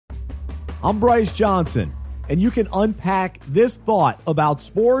I'm Bryce Johnson, and you can unpack this thought about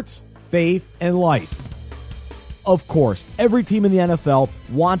sports, faith, and life. Of course, every team in the NFL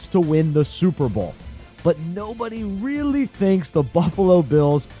wants to win the Super Bowl, but nobody really thinks the Buffalo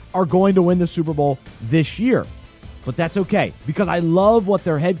Bills are going to win the Super Bowl this year. But that's okay, because I love what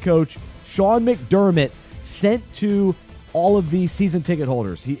their head coach, Sean McDermott, sent to all of these season ticket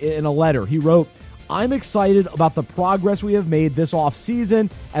holders. In a letter, he wrote, "I'm excited about the progress we have made this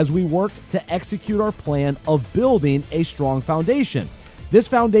offseason as we worked to execute our plan of building a strong foundation. This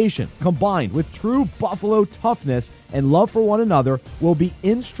foundation, combined with true Buffalo toughness and love for one another, will be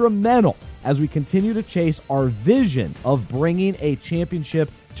instrumental as we continue to chase our vision of bringing a championship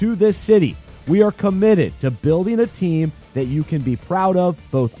to this city. We are committed to building a team that you can be proud of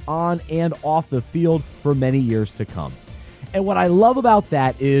both on and off the field for many years to come." And what I love about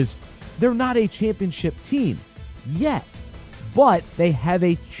that is they're not a championship team yet, but they have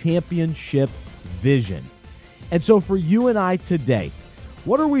a championship vision. And so for you and I today,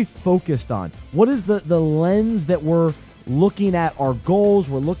 what are we focused on? What is the lens that we're looking at our goals,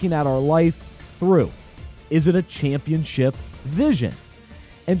 we're looking at our life through? Is it a championship vision?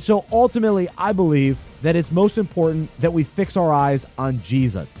 And so ultimately, I believe that it's most important that we fix our eyes on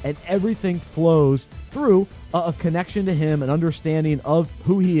Jesus, and everything flows through a connection to him, an understanding of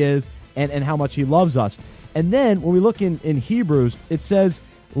who he is and how much he loves us. And then when we look in Hebrews, it says,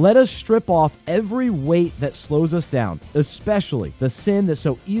 "Let us strip off every weight that slows us down, especially the sin that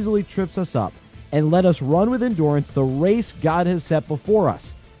so easily trips us up, and let us run with endurance the race God has set before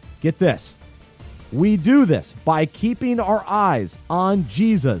us." Get this. We do this by keeping our eyes on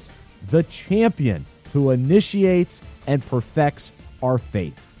Jesus, the champion who initiates and perfects our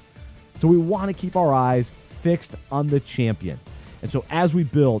faith. So we want to keep our eyes fixed on the champion. And so as we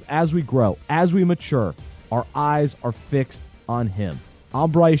build, as we grow, as we mature, our eyes are fixed on him.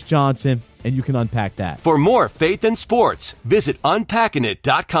 I'm Bryce Johnson, and you can unpack that. For more faith and sports, visit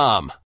unpackingit.com.